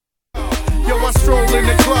I stroll in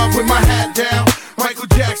the club with my hat down, Michael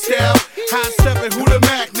Jack style, high stepping, who the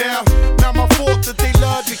Mac now? Not my fault that they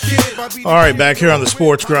love the kid. All right, back here on the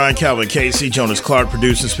Sports Grind, Calvin Casey, Jonas Clark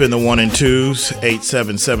producing, spin the 1 and 2s.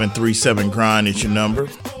 877-37-GRIND is your number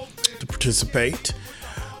to participate.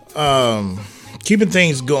 Keeping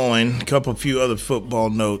things going, a few other football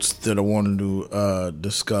notes that I wanted to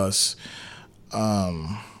discuss.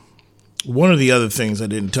 One of the other things I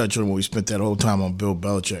didn't touch on when we spent that whole time on Bill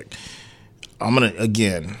Belichick, I'm going to,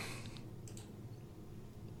 again,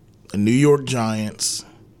 the New York Giants,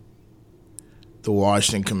 the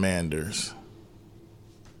Washington Commanders.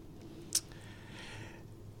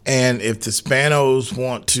 And if the Spanos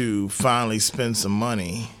want to finally spend some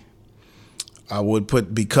money, I would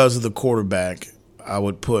put, because of the quarterback, I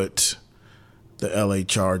would put the LA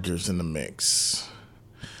Chargers in the mix.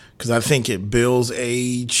 Because I think at Bill's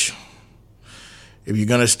age, if you're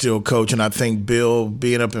going to still coach, and I think Bill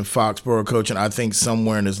being up in Foxborough coaching, I think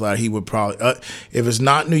somewhere in his life he would probably, if it's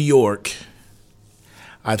not New York,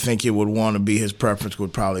 I think it would want to be his preference,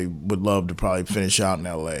 would love to probably finish out in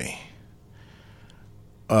LA.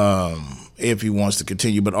 If he wants to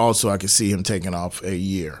continue, but also I could see him taking off a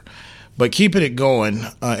year. But keeping it going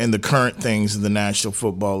in the current things in the National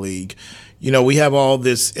Football League, you know, we have all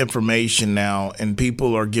this information now, and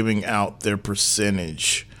people are giving out their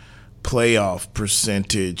playoff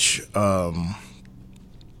percentage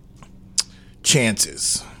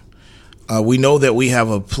chances. We know that we have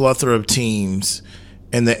a plethora of teams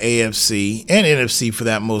in the AFC and NFC for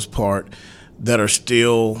that most part that are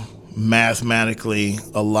still mathematically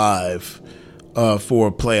alive for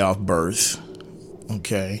a playoff berth.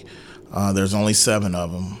 Okay. There's only 7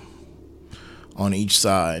 of them on each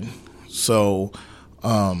side. So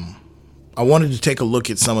I wanted to take a look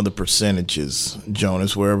at some of the percentages,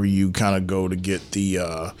 Jonas, wherever you kind of go to get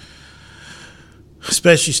the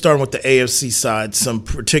especially starting with the AFC side, some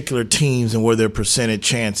particular teams and where their percentage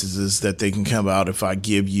chances is that they can come out if I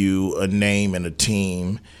give you a name and a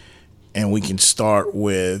team. And we can start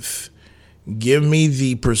with, give me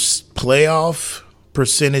the playoff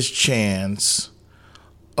percentage chance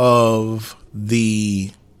of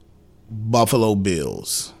the Buffalo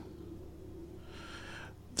Bills.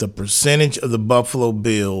 The percentage of the Buffalo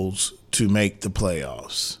Bills to make the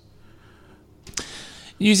playoffs.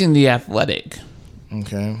 Using The Athletic.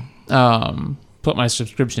 Okay. Put my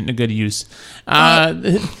subscription to good use.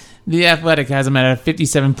 The Athletic has them at a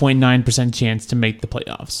 57.9% chance to make the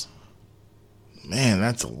playoffs. Man,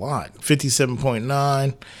 that's a lot.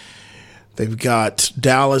 57.9. They've got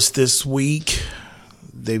Dallas this week.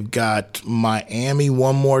 They've got Miami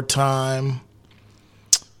one more time.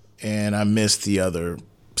 And I missed the other,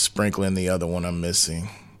 sprinkling the other one I'm missing.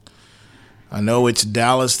 I know it's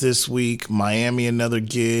Dallas this week, Miami another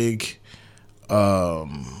gig.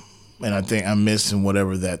 And I think I'm missing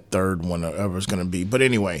whatever that third one ever is going to be. But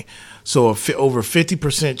anyway, so over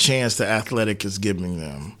 50% chance the Athletic is giving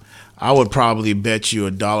them. I would probably bet you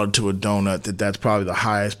 $1 to a donut that's probably the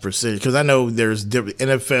highest percentage, because I know there's different.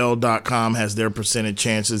 NFL.com has their percentage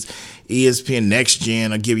chances. ESPN Next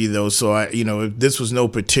Gen, I'll give you those. So if this was no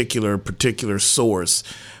particular source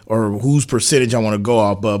or whose percentage I want to go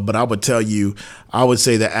off of, but I would tell you, I would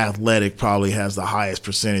say the Athletic probably has the highest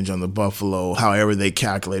percentage on the Buffalo, however they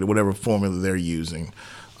calculate it, whatever formula they're using,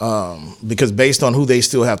 because based on who they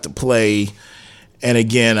still have to play. And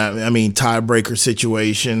again, I mean, tiebreaker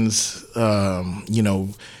situations,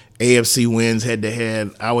 AFC wins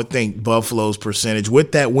head-to-head. I would think Buffalo's percentage,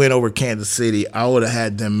 with that win over Kansas City, I would have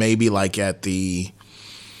had them maybe like at the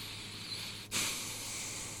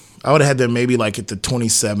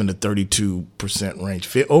 27 to 32%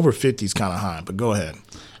 range. Over 50 is kind of high, but go ahead.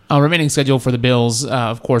 Remaining schedule for the Bills,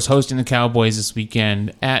 of course, hosting the Cowboys this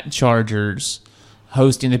weekend, at Chargers,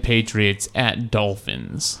 hosting the Patriots, at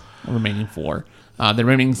Dolphins, remaining 4. The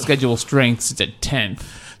remaining schedule strength sits at 10th.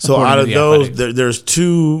 So out of those, there's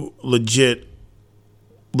 2 legitimate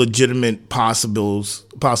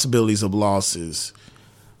possibilities of losses.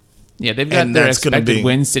 Yeah, they've got their expected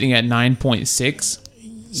wins sitting at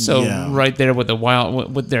 9.6. So right there with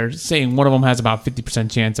what they're saying, one of them has about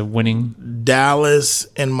 50% chance of winning. Dallas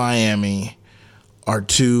and Miami are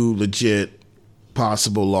 2 legit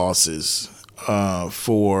possible losses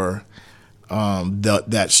for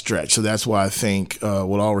that stretch. So that's why I think,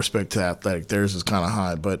 with all respect to Athletic, theirs is kind of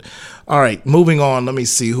high. But all right, moving on. Let me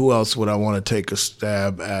see, who else would I want to take a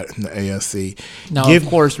stab at in the AFC? Now, of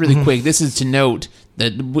course, really quick, this is to note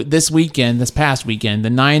that this past weekend, the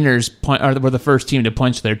Niners were the first team to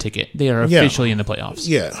punch their ticket. They are officially in the playoffs.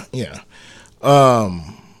 Yeah.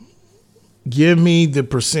 Give me the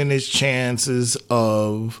percentage chances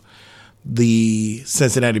of the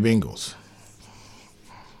Cincinnati Bengals.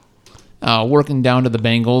 working down to the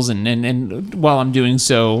Bengals, and while I'm doing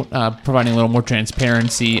so, providing a little more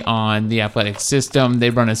transparency on the athletic system. They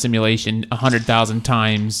run a simulation 100,000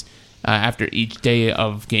 times after each day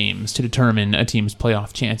of games to determine a team's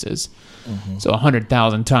playoff chances. Mm-hmm. So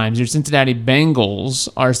 100,000 times. Your Cincinnati Bengals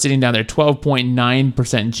are sitting down there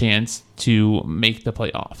 12.9% chance to make the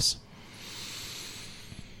playoffs.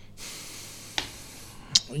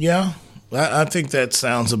 Yeah, I think that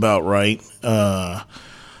sounds about right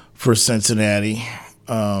for Cincinnati.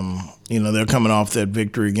 They're coming off that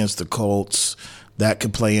victory against the Colts. That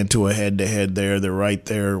could play into a head-to-head there. They're right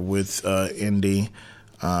there with Indy.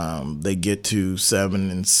 They get to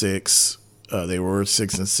 7-6. They were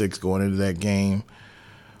 6-6 going into that game.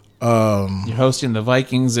 You're hosting the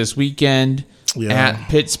Vikings this weekend at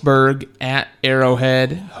Pittsburgh, at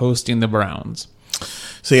Arrowhead, hosting the Browns.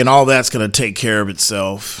 See, and all that's going to take care of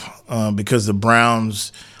itself because the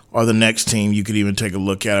Browns are the next team you could even take a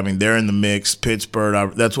look at. I mean, they're in the mix.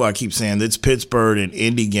 Pittsburgh, that's why I keep saying it's Pittsburgh and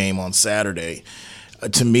Indy game on Saturday.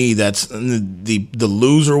 To me, that's the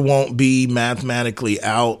loser won't be mathematically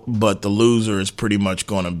out, but the loser is pretty much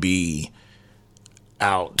going to be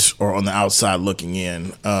out or on the outside looking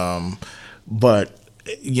in. But,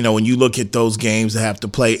 when you look at those games that have to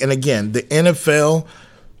play, and again, the NFL,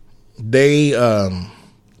 they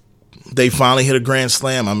finally hit a grand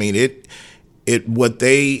slam. I mean, what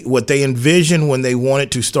they envisioned when they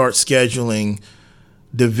wanted to start scheduling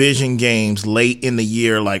division games late in the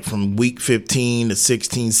year, like from week 15 to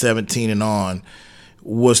 16, 17 and on,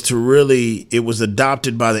 was it was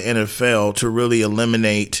adopted by the NFL to really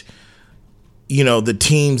eliminate, the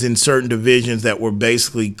teams in certain divisions that were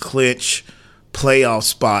basically clinch playoff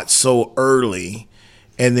spots so early.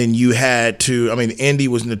 And then you had to, Indy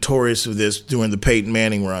was notorious for this during the Peyton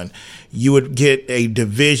Manning run. You would get a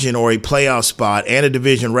division or a playoff spot and a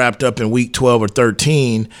division wrapped up in week 12 or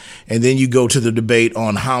 13, and then you go to the debate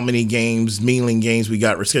on how many games, meaning games we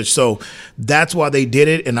got rescheduled. So that's why they did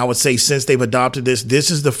it, and I would say since they've adopted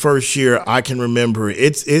this is the first year I can remember.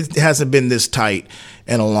 It hasn't been this tight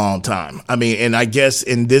in a long time. And I guess,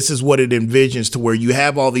 and this is what it envisions to where you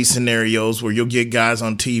have all these scenarios where you'll get guys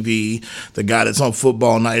on TV, the guy that's on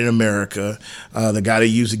Football Night in America, the guy that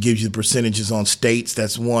usually gives you the percentages on states,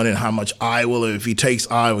 that's one, and how much Iowa, if he takes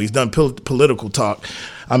Iowa, he's done political talk.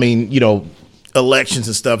 Elections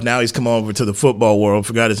and stuff. Now he's come over to the football world,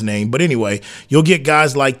 forgot his name. But anyway, you'll get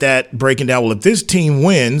guys like that breaking down, well, if this team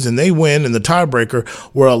wins and they win in the tiebreaker,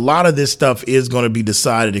 where a lot of this stuff is going to be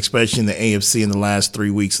decided, especially in the AFC in the last 3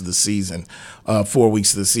 weeks of the season, 4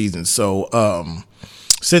 weeks of the season. So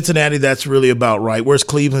Cincinnati, that's really about right. Where's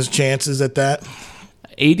Cleveland's chances at that?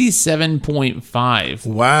 87.5%.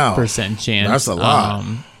 Wow. chance. That's a lot.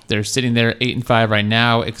 They're sitting there 8-5 right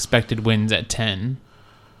now, expected wins at 10.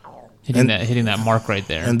 Hitting that mark right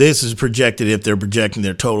there. And this is projected if they're projecting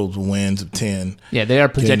their totals wins of 10. Yeah, they are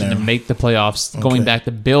projected to make the playoffs. Okay. Going back,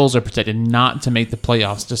 the Bills are projected not to make the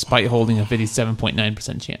playoffs despite holding a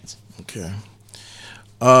 57.9% chance. Okay.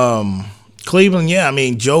 Cleveland,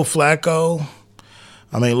 Joe Flacco.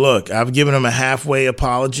 Look, I've given him a halfway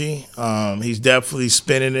apology. He's definitely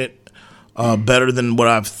spinning it better than what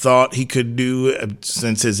I've thought he could do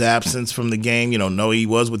since his absence from the game. He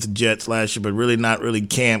was with the Jets last year, but really not really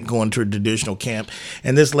going to a traditional camp.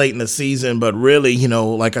 And this late in the season, but really,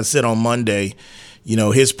 like I said on Monday,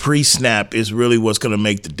 his pre-snap is really what's going to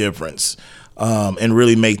make the difference and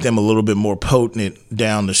really make them a little bit more potent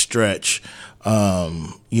down the stretch. I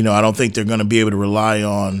don't think they're going to be able to rely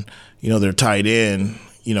on, their tight end,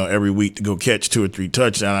 every week to go catch 2 or 3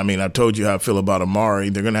 touchdowns. I've told you how I feel about Amari.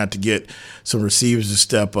 They're going to have to get some receivers to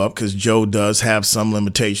step up because Joe does have some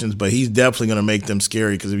limitations, but he's definitely going to make them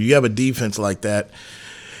scary because if you have a defense like that,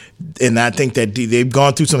 and I think that they've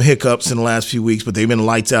gone through some hiccups in the last few weeks, but they've been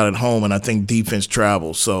lights out at home, and I think defense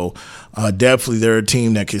travels. So definitely they're a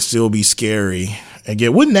team that could still be scary.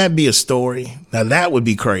 Again, wouldn't that be a story? Now, that would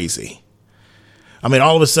be crazy.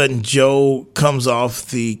 All of a sudden, Joe comes off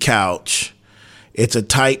the couch. It's a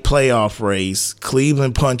tight playoff race.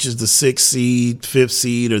 Cleveland punches the 6th seed, 5th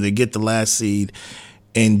seed, or they get the last seed,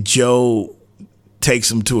 and Joe takes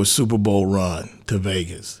them to a Super Bowl run to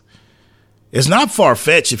Vegas. It's not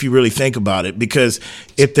far-fetched if you really think about it, because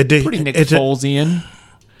if the pretty Nick Folesian.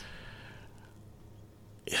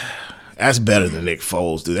 That's better than Nick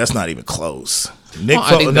Foles, dude. That's not even close.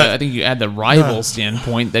 I think you add the rival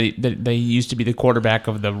standpoint that they used to be the quarterback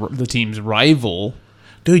of the team's rival.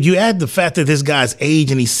 Dude, you add the fact that this guy's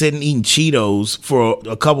age and he's sitting eating Cheetos for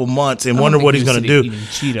a couple months and wonder what he's going to do.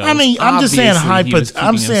 I'm just saying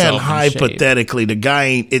hypothetically, the guy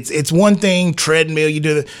ain't. It's one thing treadmill. You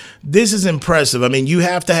do this is impressive. You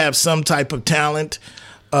have to have some type of talent.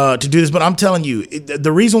 to do this. But I'm telling you,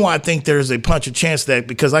 the reason why I think there's a punch of chance that,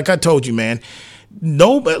 because like I told you, man,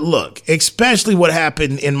 but look, especially what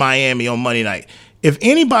happened in Miami on Monday night. If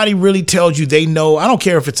anybody really tells you they know, I don't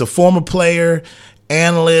care if it's a former player,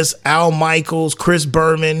 analyst, Al Michaels, Chris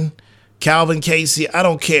Berman, Calvin Casey, I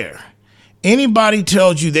don't care. Anybody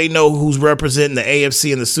tells you they know who's representing the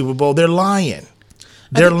AFC in the Super Bowl, they're lying.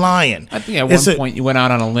 Lying. I think at one point you went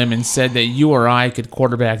out on a limb and said that you or I could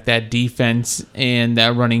quarterback that defense and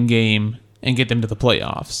that running game and get them to the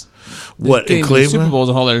playoffs. What, in Cleveland? The Super Bowl is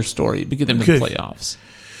a whole other story, but get them to the playoffs.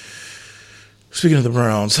 Speaking of the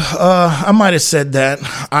Browns, I might have said that.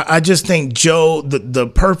 I just think Joe, the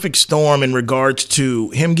perfect storm in regards to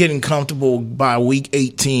him getting comfortable by week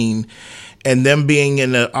 18 and them being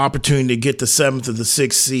in the opportunity to get the 7th or the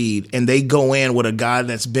 6th seed, and they go in with a guy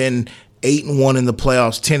that's been 8-1 in the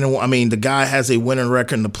playoffs, 10-1. I mean, the guy has a winning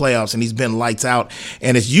record in the playoffs, and he's been lights out.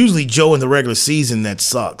 And it's usually Joe in the regular season that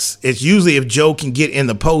sucks. It's usually if Joe can get in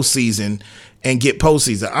the postseason and get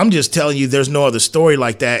postseason. I'm just telling you, there's no other story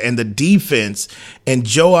like that. And the defense, and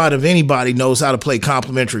Joe out of anybody knows how to play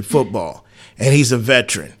complimentary football, and he's a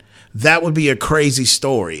veteran. That would be a crazy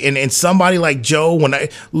story. And somebody like Joe,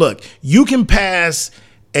 you can pass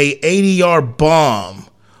a 80-yard bomb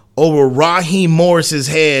over Raheem Morris's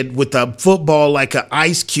head with a football like an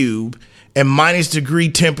ice cube and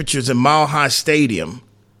 -degree temperatures in Mile High Stadium.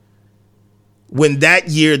 When that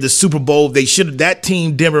year, the Super Bowl, that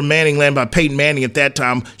team, Denver Manning, led by Peyton Manning at that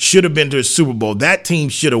time, should have been to a Super Bowl. That team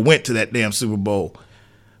should have went to that damn Super Bowl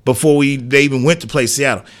before they even went to play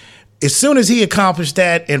Seattle. As soon as he accomplished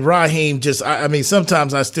that, and Raheem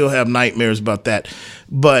sometimes I still have nightmares about that.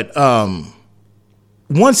 But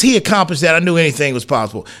once he accomplished that, I knew anything was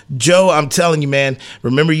possible. Joe, I'm telling you, man,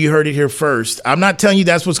 remember you heard it here first. I'm not telling you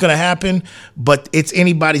that's what's going to happen, but it's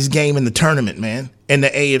anybody's game in the tournament, man, in the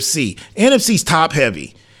AFC. NFC's top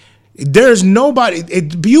heavy. There's nobody.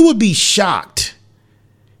 You would be shocked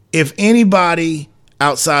if anybody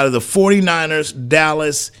outside of the 49ers,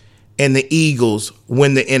 Dallas, and the Eagles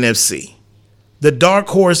win the NFC. The dark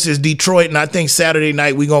horse is Detroit, and I think Saturday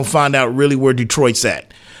night we're going to find out really where Detroit's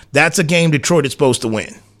at. That's a game Detroit is supposed to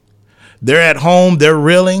win. They're at home. They're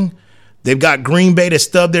reeling. They've got Green Bay that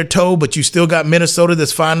stubbed their toe, but you still got Minnesota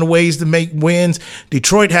that's finding ways to make wins.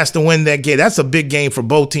 Detroit has to win that game. That's a big game for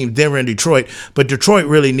both teams, Denver and Detroit, but Detroit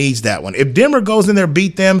really needs that one. If Denver goes in there,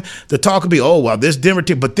 beat them, the talk will be, oh, well, this Denver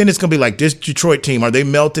team, but then it's going to be like, this Detroit team, are they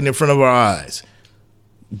melting in front of our eyes?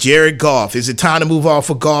 Jared Goff, is it time to move off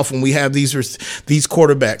of Goff when we have these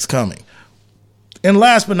quarterbacks coming? And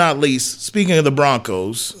last but not least, speaking of the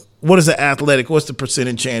Broncos, what's the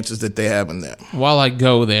percentage chances that they have in them? While I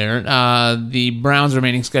go there, the Browns'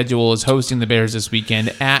 remaining schedule is hosting the Bears this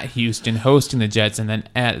weekend, at Houston, hosting the Jets, and then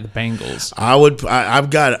at the Bengals.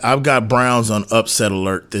 I've got Browns on upset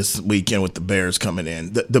alert this weekend with the Bears coming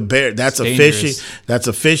in. The Bear, that's a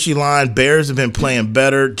fishy line. Bears have been playing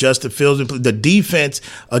better. Justin Fields, the defense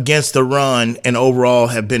against the run and overall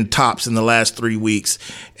have been tops in the last 3 weeks,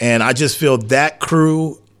 and I just feel that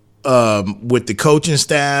crew. With the coaching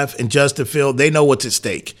staff and Justin Fields, they know what's at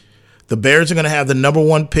stake. The Bears are going to have the number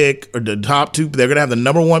 1 pick, or the top 2. They're going to have the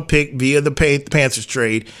number 1 pick via the Panthers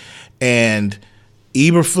trade. And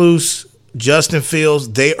Eberflus, Justin Fields,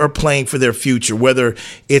 they are playing for their future. Whether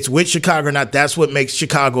it's with Chicago or not, that's what makes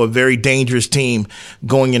Chicago a very dangerous team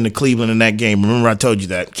going into Cleveland in that game. Remember, I told you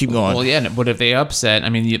that. Keep going. Well, yeah, but if they upset, I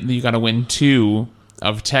mean, you got to win 2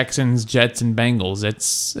 of Texans, Jets, and Bengals.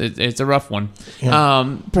 It's a rough one.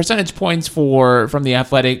 Yeah. Percentage points from the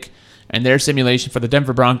Athletic and their simulation for the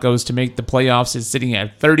Denver Broncos to make the playoffs is sitting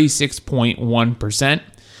at 36.1%.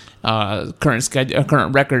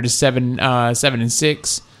 Current record is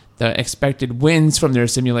 7-6. The expected wins from their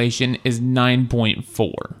simulation is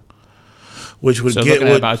 9.4. Which would get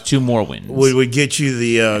about 2 more wins. Would get you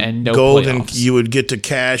the no golden. Playoffs. You would get to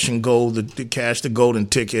cash the golden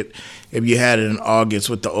ticket if you had it in August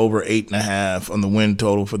with the over 8.5 on the win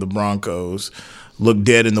total for the Broncos. Look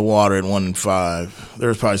dead in the water at 1-5.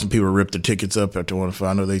 There's probably some people who ripped their tickets up after 1-5.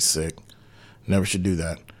 I know they sick. Never should do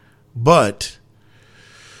that. But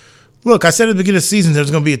look, I said at the beginning of the season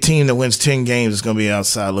there's going to be a team that wins 10 games that's going to be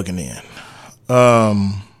outside looking in.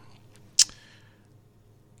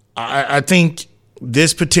 I think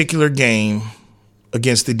this particular game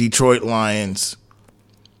against the Detroit Lions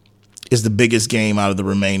is the biggest game out of the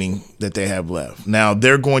remaining that they have left. Now,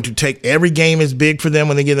 they're going to take – every game is big for them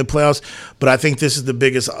when they get in the playoffs, but I think this is the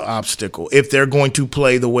biggest obstacle. If they're going to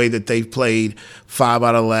play the way that they've played 5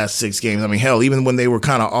 out of the last 6 games. I mean, hell, even when they were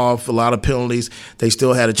kind of off a lot of penalties, they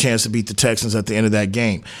still had a chance to beat the Texans at the end of that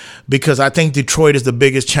game. Because I think Detroit is the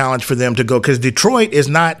biggest challenge for them to go – because Detroit is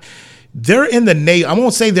not – they're in the I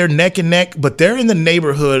won't say they're neck and neck, but they're in the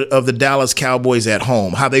neighborhood of the Dallas Cowboys at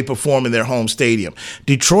home, how they perform in their home stadium.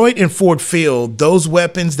 Detroit and Ford Field, those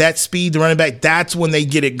weapons, that speed, the running back, that's when they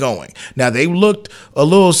get it going. Now, they looked a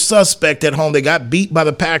little suspect at home. They got beat by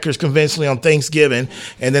the Packers convincingly on Thanksgiving,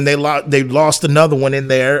 and then they lost another one in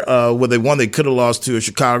there where they won. They could have lost to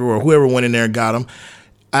Chicago or whoever went in there and got them.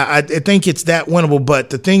 I think it's that winnable, but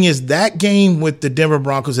the thing is, that game with the Denver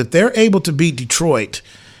Broncos, if they're able to beat Detroit,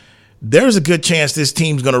 there's a good chance this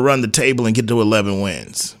team's going to run the table and get to 11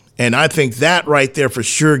 wins. And I think that right there for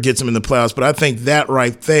sure gets them in the playoffs, but I think that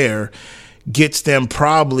right there gets them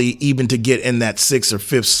probably even to get in that 6th or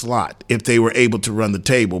 5th slot if they were able to run the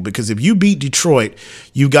table. Because if you beat Detroit,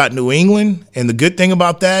 you got New England, and the good thing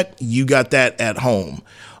about that, you got that at home.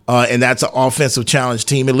 And that's an offensive challenge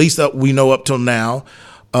team, at least we know up till now.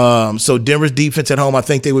 So Denver's defense at home, I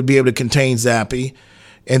think they would be able to contain Zappe.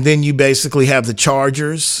 And then you basically have the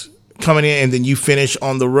Chargers coming in, and then you finish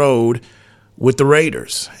on the road with the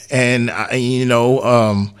Raiders. And,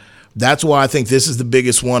 that's why I think this is the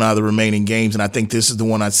biggest one out of the remaining games. And I think this is the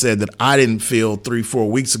one I said that I didn't feel 3-4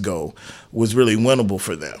 weeks ago was really winnable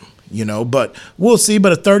for them, but we'll see.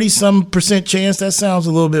 But a 30-some% chance, that sounds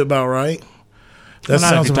a little bit about right. If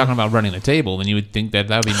you're talking about running the table, then you would think that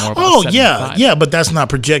would be more. Yeah, but that's not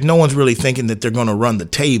project. No one's really thinking that they're going to run the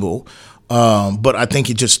table. But I think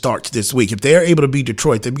it just starts this week. If they're able to beat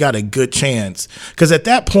Detroit, they've got a good chance. Because at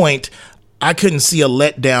that point, I couldn't see a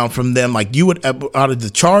letdown from them like you would out of the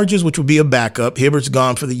Chargers, which would be a backup. Hibbert's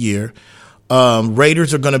gone for the year.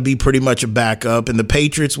 Raiders are going to be pretty much a backup, and the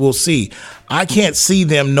Patriots, we'll see. I can't see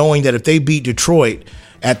them knowing that if they beat Detroit,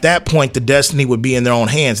 at that point, the destiny would be in their own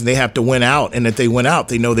hands, and they have to win out. And if they win out,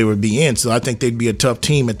 they know they would be in. So I think they'd be a tough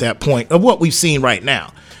team at that point of what we've seen right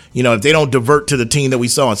now. If they don't divert to the team that we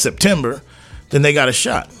saw in September, then they got a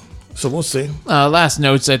shot. So we'll see. Last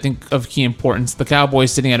notes, I think, of key importance. The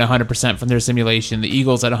Cowboys sitting at 100% from their simulation. The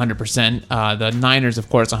Eagles at 100%. The Niners, of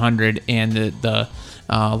course, 100. And the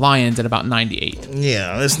Lions at about 98.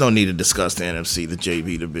 Yeah, there's no need to discuss the NFC, the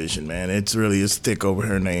JV division, man. It's thick over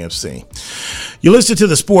here in the AFC. You listen to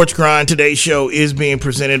the Sports Grind. Today's show is being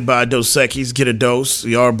presented by Dos Equis. Get a dose.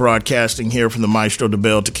 We are broadcasting here from the Maestro de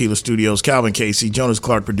Bell Tequila Studios. Calvin Casey, Jonas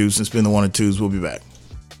Clark producing. Spin the 1 and 2s. We'll be back.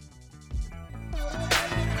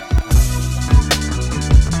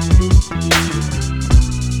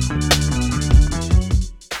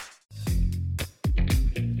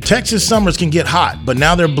 Texas summers can get hot, but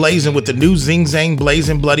now they're blazing with the new Zing Zang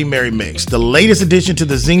Blazing Bloody Mary Mix. The latest addition to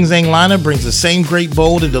the Zing Zang lineup brings the same great,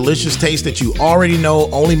 bold, and delicious taste that you already know,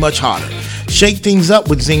 only much hotter. Shake things up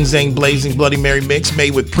with Zing Zang Blazing Bloody Mary Mix,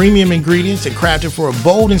 made with premium ingredients and crafted for a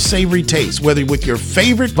bold and savory taste, whether with your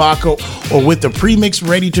favorite vodka or with the pre-mixed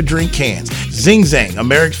ready-to-drink cans. Zing Zang,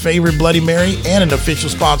 America's favorite Bloody Mary and an official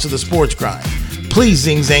sponsor of the Sports Grind. Please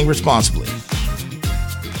Zing Zang responsibly.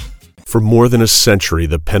 For more than a century,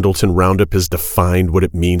 the Pendleton Roundup has defined what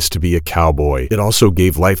it means to be a cowboy. It also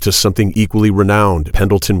gave life to something equally renowned,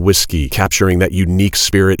 Pendleton Whiskey, capturing that unique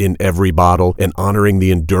spirit in every bottle and honoring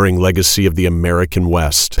the enduring legacy of the American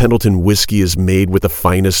West. Pendleton Whiskey is made with the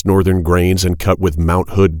finest northern grains and cut with Mount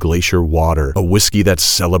Hood Glacier water, a whiskey that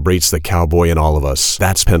celebrates the cowboy in all of us.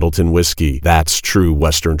 That's Pendleton Whiskey. That's true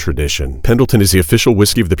Western tradition. Pendleton is the official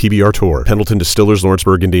whiskey of the PBR Tour. Pendleton Distillers,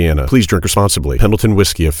 Lawrenceburg, Indiana. Please drink responsibly. Pendleton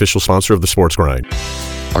Whiskey, official sponsor of the Sports Grind.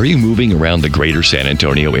 Are you moving around the greater San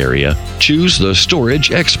Antonio area? Choose the storage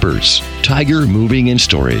experts, Tiger Moving and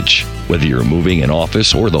Storage. Whether you're moving an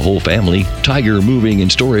office or the whole family, Tiger Moving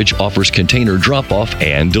and Storage offers container drop-off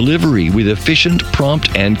and delivery with efficient,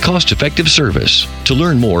 prompt, and cost-effective service. To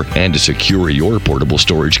learn more and to secure your portable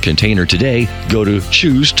storage container today, go to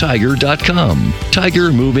ChooseTiger.com.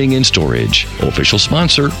 Tiger Moving and Storage, official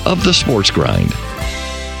sponsor of the Sports Grind.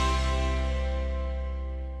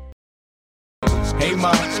 Hey,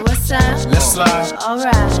 Ma. What's up? Let's slide.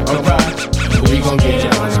 Alright. We gon' get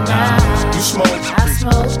it on tonight. You smoke. I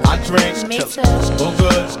smoke. I drink. Me too. All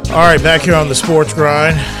good. All right, back here on the Sports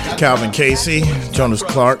Grind, Calvin Casey, Jonas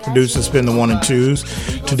Clark, producing Spin the 1 and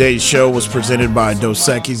 2s. Today's show was presented by Dos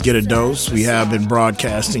Equis. Get a dose. We have been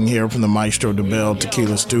broadcasting here from the Maestro de Bell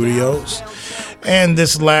Tequila Studios. And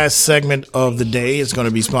this last segment of the day is going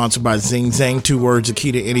to be sponsored by Zing Zang. 2 words, the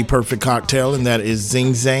key to any perfect cocktail, and that is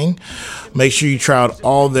Zing Zang. Make sure you try out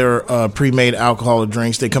all their pre-made alcoholic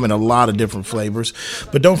drinks. They come in a lot of different flavors.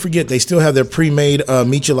 But don't forget, they still have their pre-made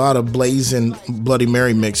Michelada Blazing Bloody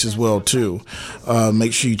Mary mix as well, too.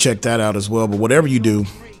 Make sure you check that out as well. But whatever you do,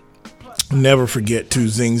 never forget to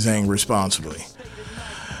Zing Zang responsibly.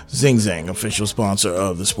 Zing Zang, official sponsor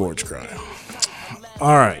of the Sports Grind.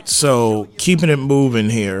 All right, so keeping it moving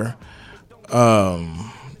here.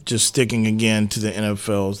 just sticking again to the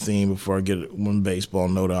NFL theme before I get one baseball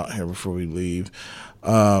note out here before we leave.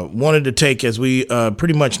 Wanted to take, as we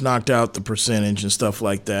pretty much knocked out the percentage and stuff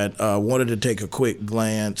like that, wanted to take a quick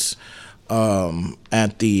glance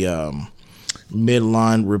at the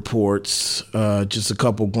midline reports, just a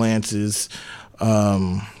couple glances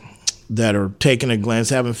that are taking a glance.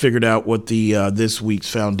 Haven't figured out what the this week's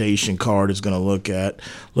foundation card is going to look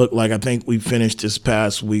like. I think we finished this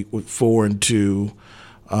past week with 4-2.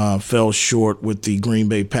 Fell short with the Green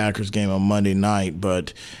Bay Packers game on Monday night,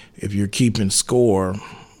 but if you're keeping score,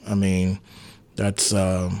 I mean, that's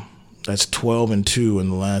 12-2 in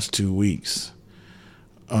the last 2 weeks.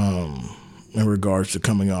 In regards to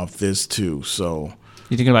coming off this too, so.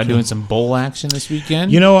 You thinking about doing some bowl action this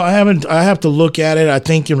weekend? You know, I have to look at it. I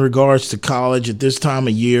think in regards to college at this time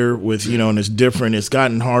of year with, and it's different. It's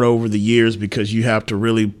gotten hard over the years because you have to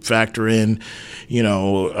really factor in,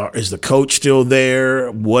 is the coach still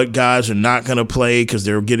there? What guys are not going to play because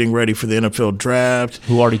they're getting ready for the NFL draft?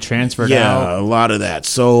 Who already transferred out? Yeah, a lot of that.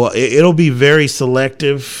 So it'll be very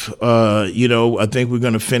selective. I think we're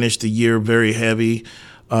going to finish the year very heavy.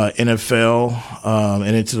 NFL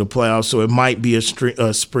and into the playoffs, so it might be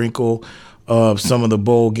a sprinkle of some of the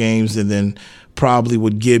bowl games, and then probably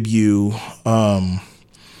would give you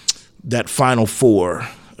that Final Four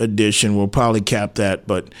edition. We'll probably cap that,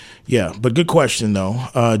 but good question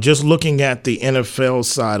though. Just looking at the NFL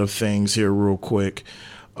side of things here real quick,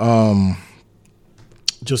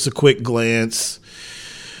 just a quick glance.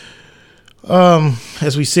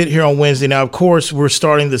 As we sit here on Wednesday, now, of course, we're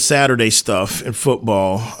starting the Saturday stuff in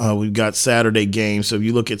football. We've got Saturday games. So if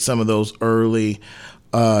you look at some of those early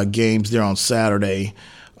games there on Saturday,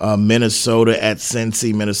 Minnesota at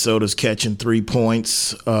Cincy. Minnesota's catching 3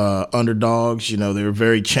 points, underdogs. They were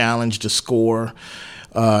very challenged to score.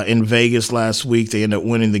 In Vegas last week, they ended up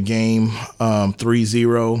winning the game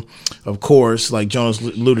 3-0. Of course, like Jonas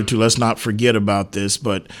alluded to, let's not forget about this,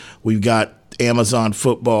 but we've got Amazon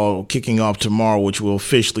football kicking off tomorrow, which will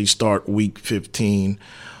officially start week 15.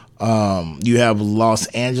 You have Los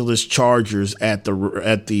Angeles Chargers at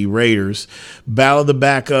the Raiders. Battle of the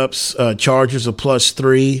backups. Chargers are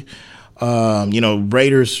 +3.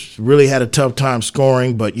 Raiders really had a tough time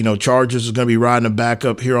scoring, but Chargers is going to be riding a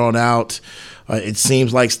backup here on out. It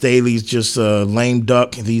seems like Staley's just a lame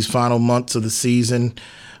duck in these final months of the season.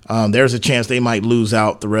 There's a chance they might lose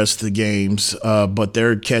out the rest of the games, but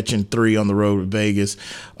they're catching 3 on the road with Vegas.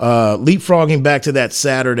 Leapfrogging back to that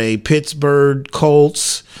Saturday, Pittsburgh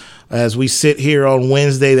Colts. As we sit here on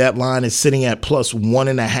Wednesday, that line is sitting at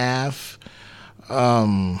 +1.5.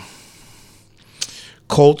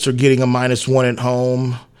 Colts are getting a -1 at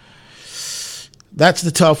home. That's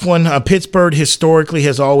the tough one. Pittsburgh historically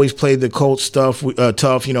has always played the Colts tough.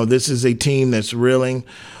 This is a team that's reeling.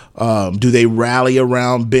 Do they rally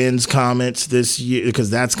around Ben's comments this year? Because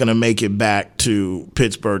that's going to make it back to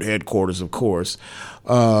Pittsburgh headquarters, of course.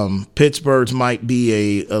 Pittsburgh's might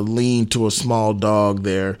be a lean to a small dog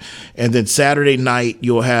there. And then Saturday night,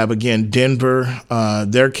 you'll have, again, Denver.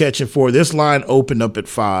 They're catching 4. This line opened up at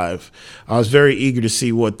 5. I was very eager to see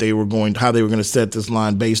how they were going to set this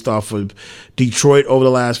line based off of Detroit over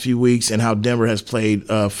the last few weeks and how Denver has played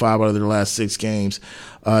 5 out of their last 6 games.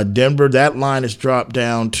 Denver, that line has dropped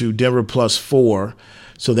down to Denver +4.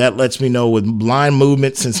 So that lets me know with line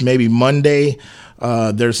movement since maybe Monday,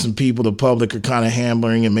 there's some people, the public are kind of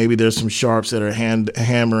hammering, and maybe there's some sharps that are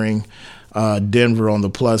hammering Denver on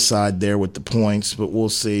the plus side there with the points, but we'll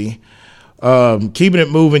see. Keeping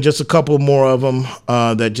it moving, just a couple more of them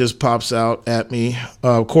that just pops out at me.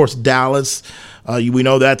 Of course, Dallas. We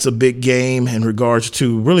know that's a big game in regards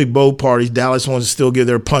to really both parties. Dallas wants to still give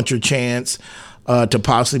their puncher chance to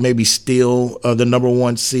possibly maybe steal the number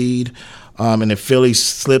 1 seed. And if Philly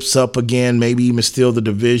slips up again, maybe even steal the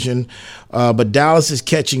division. But Dallas is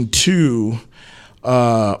catching 2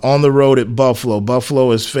 on the road at Buffalo.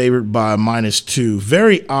 Buffalo is favored by -2.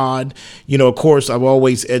 Very odd. Of course, I've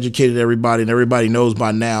always educated everybody, and everybody knows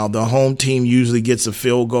by now, the home team usually gets a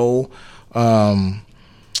field goal.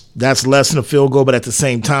 That's less than a field goal, but at the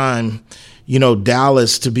same time,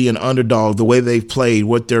 Dallas to be an underdog, the way they've played,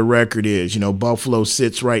 what their record is. Buffalo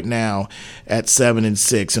sits right now at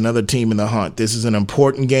 7-6, another team in the hunt. This is an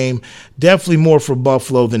important game, definitely more for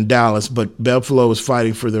Buffalo than Dallas, but Buffalo is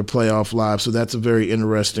fighting for their playoff lives, so that's a very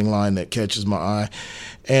interesting line that catches my eye.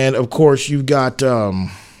 And, of course, you've got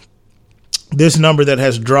this number that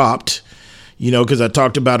has dropped, because I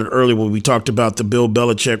talked about it earlier when we talked about the Bill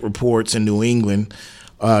Belichick reports in New England.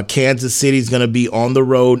 Kansas City is going to be on the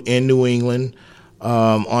road in New England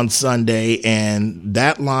on Sunday, and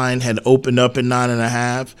that line had opened up at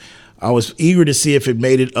 9.5. I was eager to see if it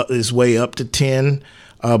made its way up to 10.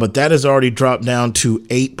 But that has already dropped down to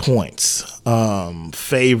 8 points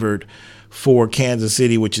favored for Kansas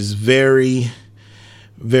City, which is very,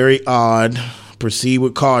 very odd. Proceed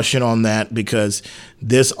with caution on that, because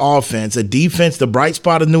this offense, a defense, the bright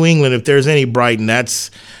spot of New England, if there's any bright, and that's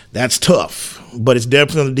tough. But it's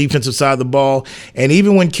definitely on the defensive side of the ball. And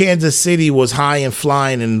even when Kansas City was high and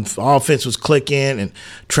flying and offense was clicking and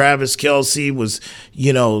Travis Kelce was,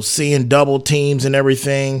 seeing double teams and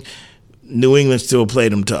everything, New England still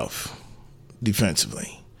played them tough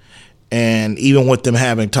defensively. And even with them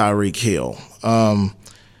having Tyreek Hill,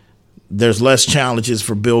 there's less challenges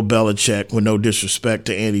for Bill Belichick, with no disrespect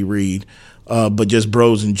to Andy Reid, but just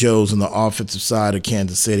bros and Joes on the offensive side of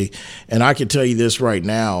Kansas City. And I can tell you this right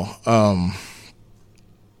now,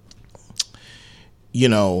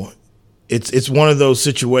 it's one of those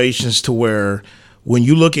situations to where when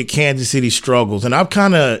you look at Kansas City struggles, and I've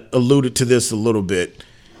kind of alluded to this a little bit,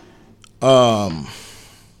 I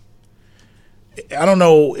don't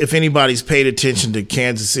know if anybody's paid attention to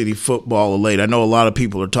Kansas City football of late. I know a lot of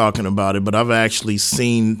people are talking about it, but I've actually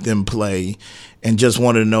seen them play and just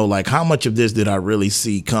wanted to know, like, how much of this did I really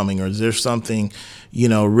see coming? Or is there something,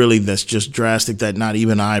 really that's just drastic that not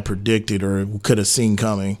even I predicted or could have seen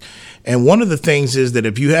coming? And one of the things is that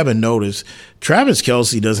if you haven't noticed, Travis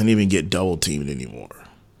Kelce doesn't even get double teamed anymore.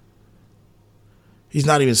 He's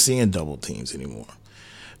not even seeing double teams anymore.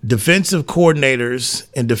 Defensive coordinators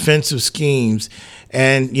and defensive schemes,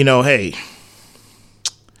 and hey,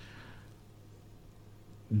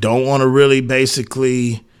 don't want to really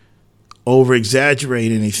basically over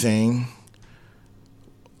exaggerate anything.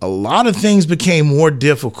 A lot of things became more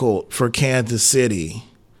difficult for Kansas City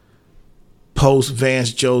post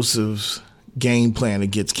Vance Joseph's game plan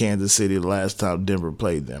against Kansas City the last time Denver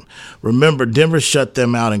played them. Remember, Denver shut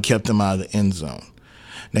them out and kept them out of the end zone.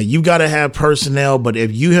 Now, you've got to have personnel, but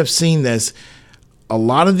if you have seen this, a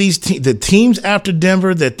lot of these the teams after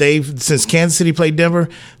Denver since Kansas City played Denver,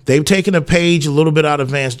 they've taken a page a little bit out of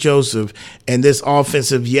Vance Joseph, and this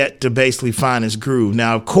offense have yet to basically find its groove.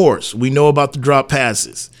 Now, of course, we know about the drop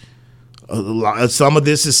passes. Some of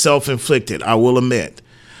this is self-inflicted, I will admit.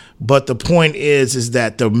 But the point is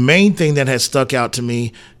that the main thing that has stuck out to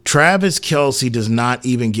me, Travis Kelce does not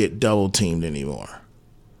even get double-teamed anymore.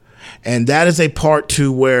 And that is a part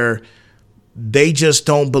to where they just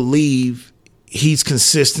don't believe he's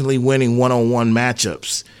consistently winning one-on-one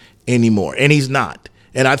matchups anymore. And he's not.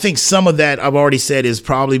 And I think some of that, I've already said, is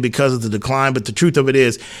probably because of the decline. But the truth of it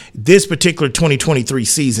is, this particular 2023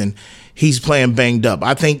 season, he's playing banged up.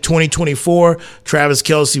 I think 2024, Travis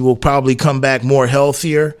Kelce will probably come back more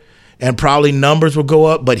healthier and probably numbers will go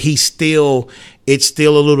up, but it's still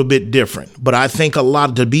a little bit different. But I think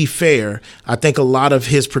to be fair, I think a lot of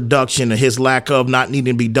his production and his lack of not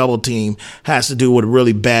needing to be double teamed has to do with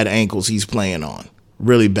really bad ankles he's playing on.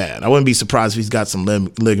 Really bad. I wouldn't be surprised if he's got some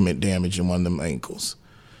ligament damage in one of them ankles.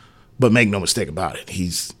 But make no mistake about it,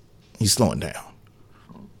 he's slowing down.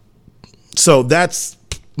 So that's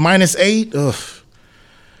 -8. Ugh,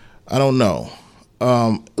 I don't know.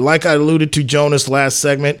 Like I alluded to Jonas last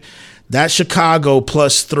segment, that's Chicago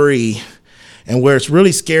 +3. And where it's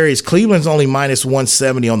really scary is Cleveland's only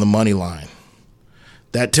 -170 on the money line.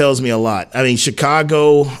 That tells me a lot. I mean,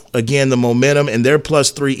 Chicago, again, the momentum, and they're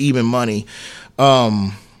 +3 even money.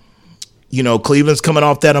 Cleveland's coming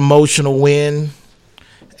off that emotional win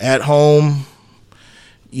at home.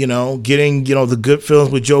 Getting, the good feelings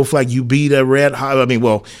with Joe Flacco. You beat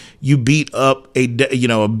you beat up a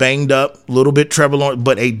banged up, little bit Trevor Lawrence,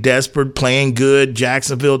 but a desperate, playing good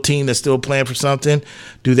Jacksonville team that's still playing for something.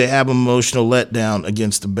 Do they have an emotional letdown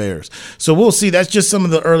against the Bears? So we'll see. That's just some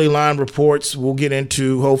of the early line reports. We'll get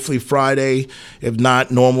into hopefully Friday, if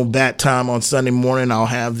not normal bat time on Sunday morning. I'll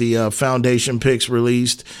have the foundation picks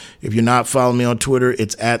released. If you're not following me on Twitter,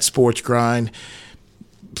 it's @SportsGrind.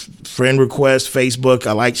 Friend request, Facebook.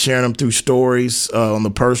 I like sharing them through stories on the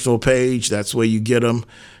personal page. That's where you get them.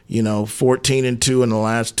 14-2 in the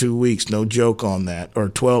last 2 weeks. No joke on that. Or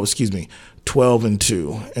 12-2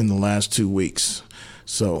 in the last 2 weeks.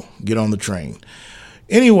 So get on the train.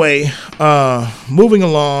 Anyway, moving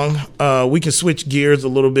along, we can switch gears a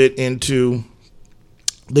little bit into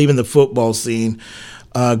leaving the football scene,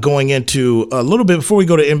 going into a little bit before we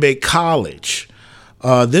go to NBA college.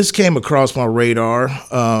 This came across my radar.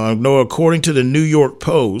 According to the New York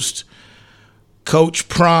Post, Coach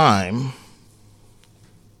Prime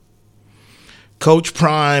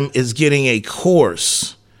is getting a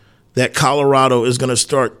course that Colorado is going to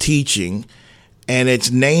start teaching, and it's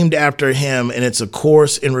named after him, and it's a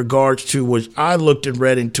course in regards to, which I looked and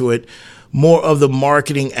read into it, more of the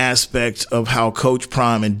marketing aspect of how Coach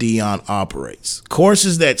Prime and Dion operates.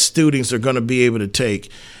 Courses that students are going to be able to take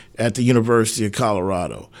at the University of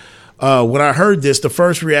Colorado. When I heard this, the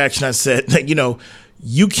first reaction I said,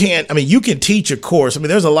 you can teach a course. I mean,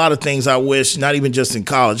 there's a lot of things I wish, not even just in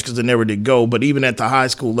college because I never did go, but even at the high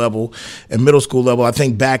school level and middle school level, I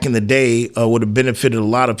think back in the day would have benefited a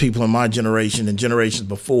lot of people in my generation and generations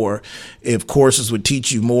before if courses would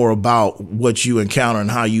teach you more about what you encounter and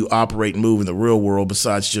how you operate and move in the real world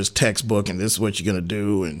besides just textbook and this is what you're going to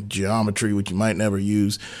do and geometry, which you might never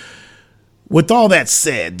use. With all that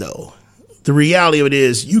said, though, the reality of it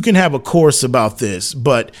is you can have a course about this,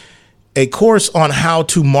 but a course on how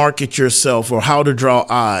to market yourself or how to draw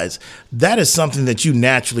eyes, that is something that you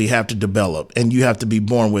naturally have to develop and you have to be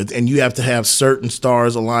born with, and you have to have certain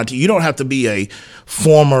stars aligned to you. You don't have to be a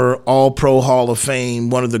former All-Pro Hall of Fame,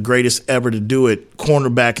 one of the greatest ever to do it,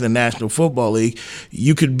 cornerback in the National Football League.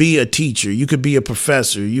 You could be a teacher. You could be a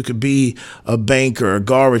professor. You could be a banker, a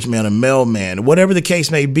garbage man, a mailman, whatever the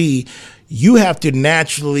case may be. You have to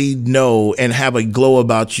naturally know and have a glow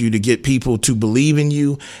about you to get people to believe in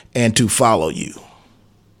you and to follow you.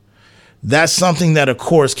 That's something that a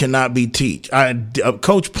course cannot be taught.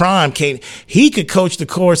 Coach Prime he could coach the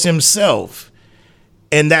course himself.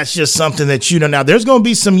 And that's just something that, now there's going to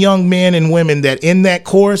be some young men and women that in that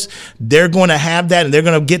course, they're going to have that and they're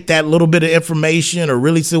going to get that little bit of information or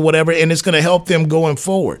really see whatever, and it's going to help them going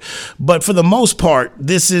forward. But for the most part,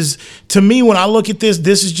 this is, to me, when I look at this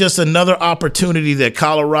is just another opportunity that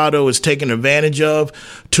Colorado is taking advantage of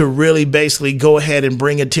to really basically go ahead and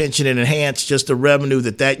bring attention and enhance just the revenue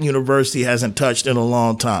that university hasn't touched in a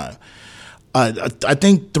long time.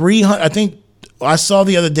 I saw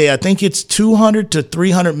the other day, I think it's $200 to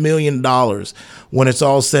 $300 million when it's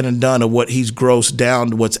all said and done of what he's grossed down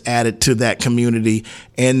to what's added to that community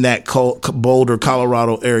and that Boulder,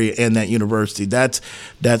 Colorado area and that university. That's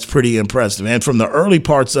pretty impressive. And from the early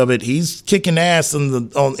parts of it, he's kicking ass in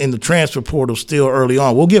the transfer portal still early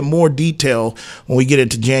on. We'll get more detail when we get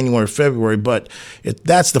into January, February, but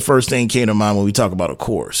that's the first thing that came to mind when we talk about a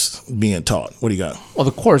course being taught. What do you got? Well,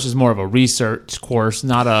 the course is more of a research course,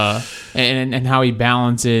 not and how he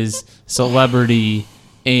balances celebrity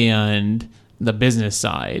and the business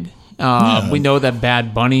side. We know that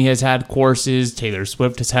Bad Bunny has had courses. Taylor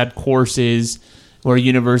Swift has had courses where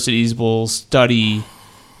universities will study.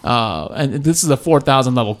 And this is a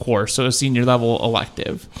 4,000 level course, so a senior level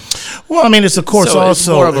elective. Well, I mean, it's a course so also. It's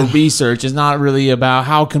more of a research. It's not really about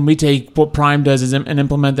how can we take what Prime does and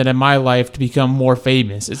implement that in my life to become more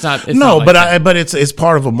famous. It's not. But it's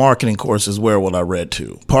part of a marketing course as well. What I read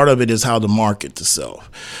too. Part of it is how to market the self.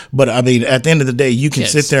 But I mean, at the end of the day, you can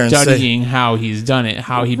sit there and studying how he's done it,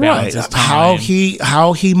 how he balances time,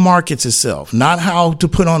 how he markets himself, not how to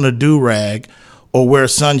put on a do-rag or wear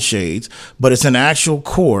sunshades, but it's an actual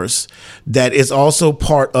course that is also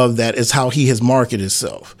part of that is how he has marketed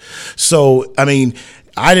himself. So, I mean,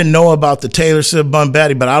 I didn't know about the Taylor Swift Bun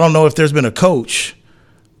Batty, but I don't know if there's been a coach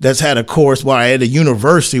that's had a course at a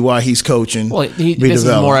university while he's coaching. Well, this is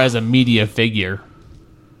more as a media figure.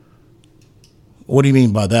 What do you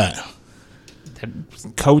mean by that?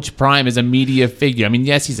 Coach Prime is a media figure. I mean,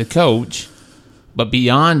 yes, he's a coach, but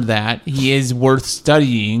beyond that, he is worth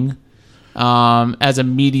studying as a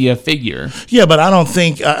media figure. Yeah, but I don't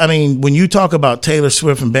think, I mean, when you talk about Taylor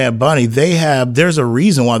Swift and Bad Bunny, there's a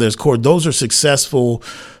reason why there's court. Those are successful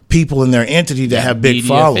people in their entity that have big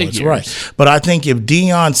followers. Figures. Right. But I think if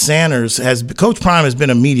Deion Sanders Coach Prime has been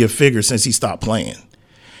a media figure since he stopped playing.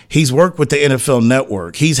 He's worked with the NFL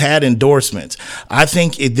Network. He's had endorsements. I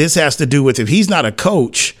think this has to do with if he's not a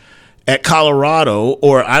coach at Colorado,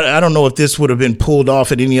 or I don't know if this would have been pulled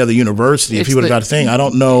off at any other university if he would have got a thing. I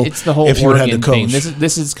don't know it's the whole if he would have had the coach. Thing.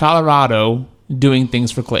 This is Colorado doing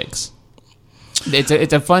things for clicks. It's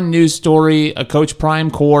a fun news story, a Coach Prime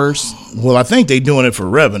course. Well, I think they're doing it for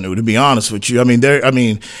revenue, to be honest with you. I mean,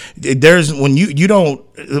 there's when you don't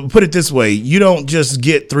put it this way, you don't just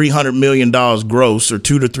get $300 million gross or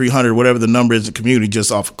 200 to 300, whatever the number is in the community,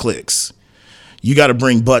 just off of clicks. You got to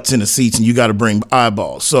bring butts in the seats and you got to bring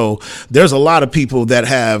eyeballs. So there's a lot of people that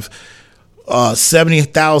have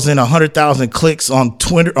 70,000, 100,000 clicks on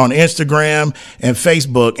Twitter, on Instagram and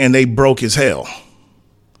Facebook, and they broke as hell.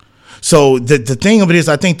 So the thing of it is,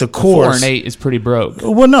 I think the course 4 and 8 is pretty broke.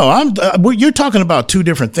 Well, no, you're talking about two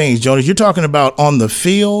different things, Jonas. You're talking about on the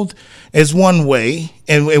field is one way,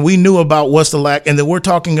 And we knew about what's the lack. And then we're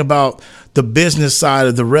talking about the business side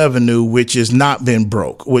of the revenue, which has not been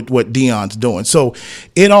broke with what Deion's doing. So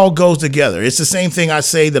it all goes together. It's the same thing I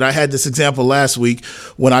say that I had this example last week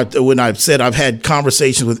when I said I've had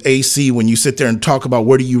conversations with AC when you sit there and talk about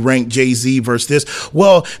where do you rank Jay-Z versus this.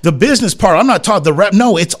 Well, the business part, I'm not talking the rap.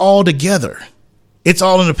 No, it's all together. It's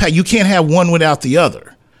all in the pack. You can't have one without the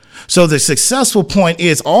other. So the successful point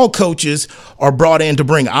is all coaches are brought in to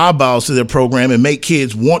bring eyeballs to their program and make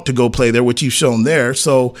kids want to go play there, which you've shown there.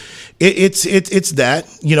 So it's that,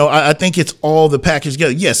 I think it's all the package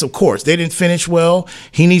together. Yes, of course, they didn't finish well.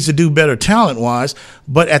 He needs to do better talent-wise.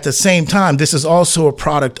 But at the same time, this is also a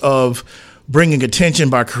product of bringing attention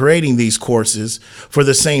by creating these courses for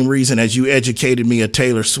the same reason as you educated me a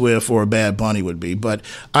Taylor Swift or a Bad Bunny would be. But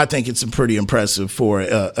I think it's pretty impressive for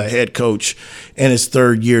a head coach in his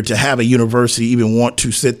third year to have a university even want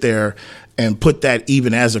to sit there and put that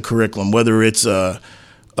even as a curriculum, whether it's a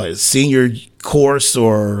senior course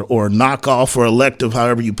or knockoff or elective,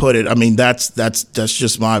 however you put it. I mean, that's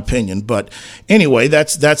just my opinion. But anyway,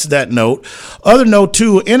 that's that note. Other note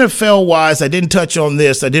too, NFL wise, I didn't touch on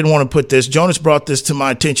this. I didn't want to put this. Jonas brought this to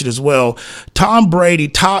my attention as well. Tom Brady,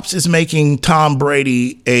 Topps is making Tom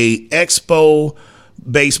Brady a Expo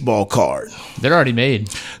baseball card. They're already made.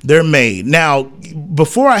 They're made. Now,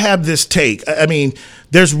 before I have this take, I mean,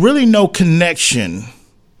 there's really no connection.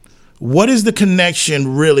 What is the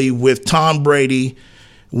connection really with Tom Brady,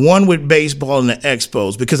 one with baseball and the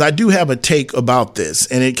Expos? Because I do have a take about this,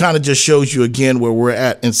 and it kind of just shows you again where we're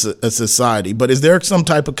at in a society. But is there some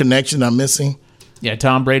type of connection I'm missing? Yeah,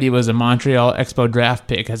 Tom Brady was a Montreal Expo draft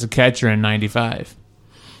pick as a catcher in '95.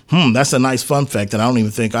 That's a nice fun fact, and I don't even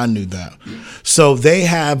think I knew that. So they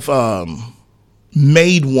have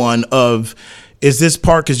made one of. Is this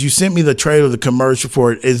part, because you sent me the trailer, the commercial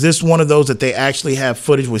for it, is this one of those that they actually have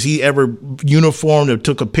footage? Was he ever uniformed or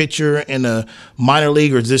took a picture in a minor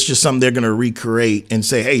league, or is this just something they're going to recreate and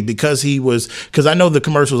say, hey, because I know the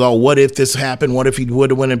commercial was all, what if this happened? What if he would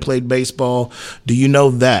have went and played baseball? Do you know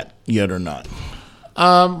that yet or not?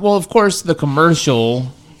 Well, of course, the commercial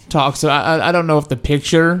talks. I don't know if the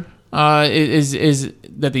picture is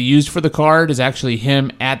that they used for the card is actually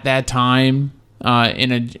him at that time.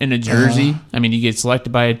 In a jersey. I mean, you get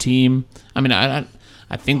selected by a team. I mean, I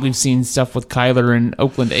think we've seen stuff with Kyler and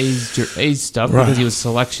Oakland A's stuff because he was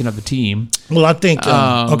selection of the team. Well, I think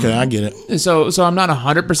okay, I get it. So I'm not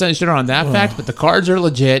 100% sure on that fact, but the cards are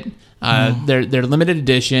legit. They're limited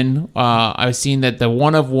edition. I've seen that the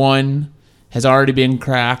 1 of 1 has already been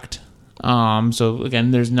cracked. So again,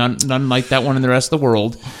 there's none like that one in the rest of the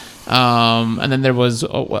world. And then there was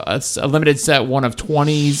a limited set, 1 of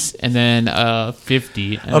 20s, and then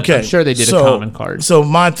 50. And okay, I'm sure they did a common card. So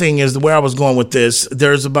my thing is, where I was going with this,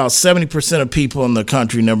 there's about 70% of people in the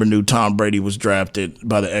country never knew Tom Brady was drafted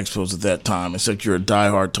by the Expos at that time, except you're a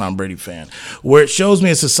diehard Tom Brady fan. Where it shows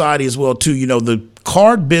me in society as well, too, the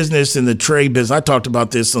card business and the trade business, I talked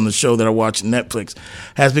about this on the show that I watch on Netflix,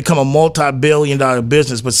 has become a multi-billion-dollar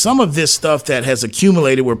business. But some of this stuff that has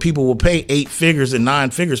accumulated where people will pay 8 figures and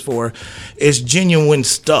 9 figures for is genuine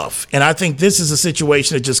stuff. And I think this is a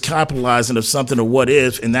situation that just capitalizing of something of what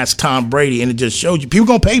if, and that's Tom Brady. And it just shows you, people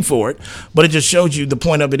going to pay for it, but it just shows you the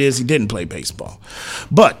point of it is he didn't play baseball.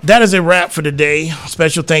 But that is a wrap for today.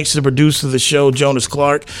 Special thanks to the producer of the show, Jonas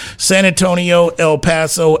Clark. San Antonio, El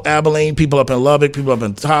Paso, Abilene, people up in Lubbock, people up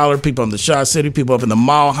in Tyler, people in the Shaw City, people up in the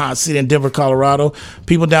Mile High City in Denver, Colorado,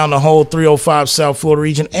 people down the whole 305 South Florida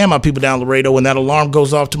region, and my people down Laredo. When that alarm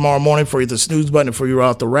goes off tomorrow morning for you, the snooze button, and for you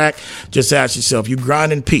off the rack, just ask yourself, you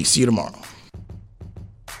grind in peace. See you tomorrow.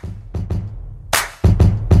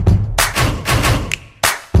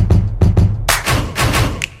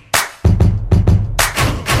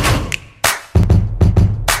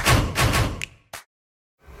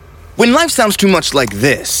 When life sounds too much like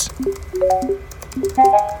this,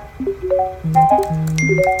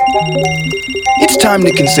 it's time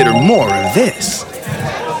to consider more of this.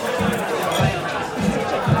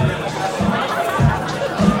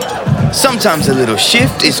 Sometimes a little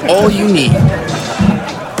shift is all you need.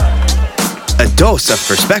 A dose of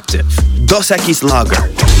perspective. Dos Equis Lager.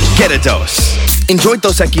 Get a dose. Enjoy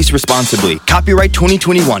Dos Equis responsibly. Copyright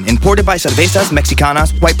 2021. Imported by Cervezas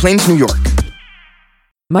Mexicanas, White Plains, New York.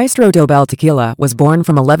 Maestro Dobel Tequila was born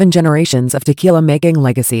from 11 generations of tequila-making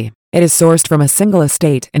legacy. It is sourced from a single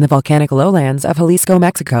estate in the volcanic lowlands of Jalisco,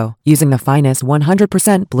 Mexico, using the finest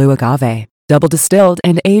 100% blue agave. Double distilled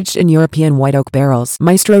and aged in European white oak barrels,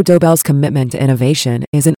 Maestro Dobel's commitment to innovation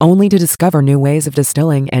isn't only to discover new ways of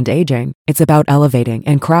distilling and aging, it's about elevating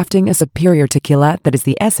and crafting a superior tequila that is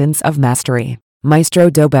the essence of mastery. Maestro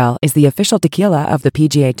Dobel is the official tequila of the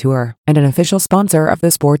PGA Tour and an official sponsor of the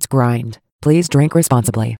Sports Grind. Please drink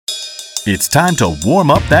responsibly. It's time to warm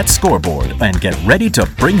up that scoreboard and get ready to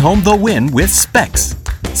bring home the win with Specs.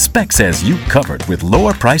 Specs has you covered with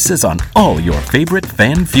lower prices on all your favorite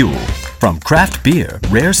fan fuel. From craft beer,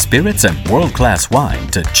 rare spirits, and world-class wine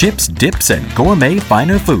to chips, dips, and gourmet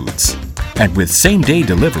finer foods. And with same-day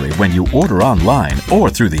delivery when you order online or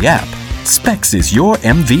through the app, Specs is your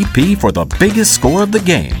MVP for the biggest score of the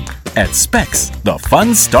game. At Specs, the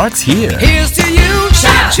fun starts here. Here's to you,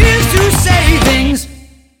 cheers to savings.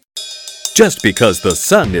 Just because the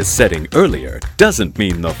sun is setting earlier doesn't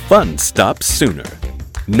mean the fun stops sooner.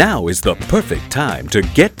 Now is the perfect time to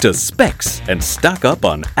get to Specs and stock up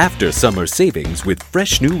on after-summer savings with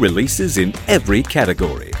fresh new releases in every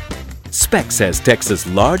category. Specs has Texas'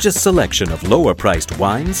 largest selection of lower-priced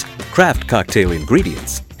wines, craft cocktail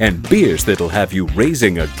ingredients, and beers that'll have you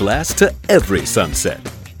raising a glass to every sunset.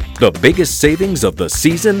 The biggest savings of the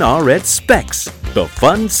season are at Specs. The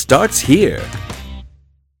fun starts here.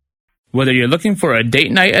 Whether you're looking for a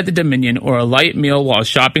date night at the Dominion or a light meal while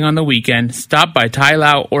shopping on the weekend, stop by Thai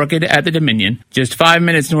Lao Orchid at the Dominion. Just 5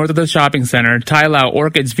 minutes north of the shopping center, Thai Lao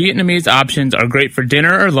Orchid's Vietnamese options are great for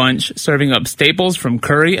dinner or lunch, serving up staples from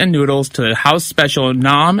curry and noodles to the house special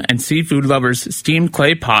Nam and seafood lovers steamed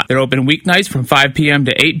clay pot. They're open weeknights from 5 p.m.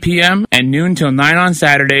 to 8 p.m. and noon till 9 on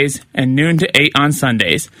Saturdays and noon to 8 on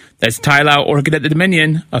Sundays. That's Thai Lao Orchid at the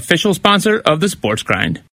Dominion, official sponsor of the Sports Grind.